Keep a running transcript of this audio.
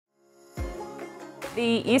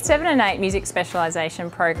The Year 7 and 8 Music Specialisation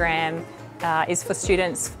program is for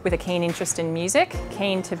students with a keen interest in music,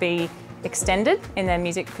 keen to be extended in their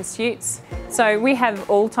music pursuits. So we have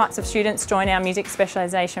all types of students join our music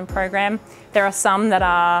specialisation program. There are some that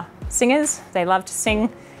are singers, they love to sing.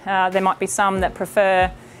 There might be some that prefer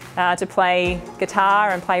to play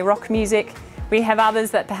guitar and play rock music. We have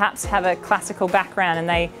others that perhaps have a classical background and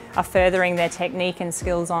they are furthering their technique and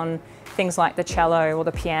skills on things like the cello or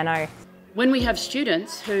the piano. When we have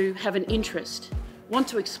students who have an interest, want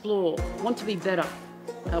to explore, want to be better,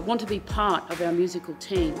 want to be part of our musical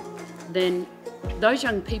team, then those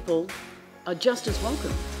young people are just as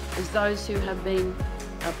welcome as those who have been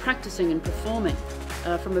practicing and performing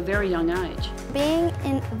from a very young age. Being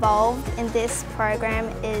involved in this program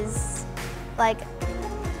is like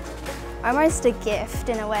almost a gift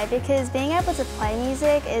in a way, because being able to play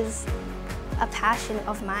music is a passion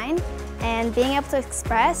of mine, and being able to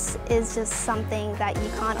express is just something that you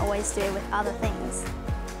can't always do with other things.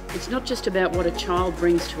 It's not just about what a child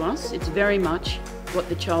brings to us, it's very much what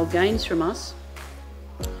the child gains from us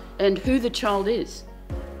and who the child is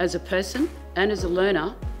as a person and as a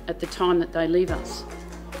learner at the time that they leave us.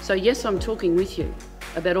 So yes, I'm talking with you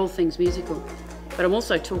about all things musical, but I'm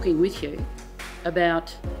also talking with you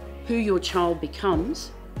about who your child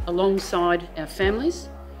becomes alongside our families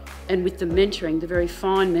and with the mentoring, the very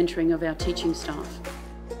fine mentoring of our teaching staff.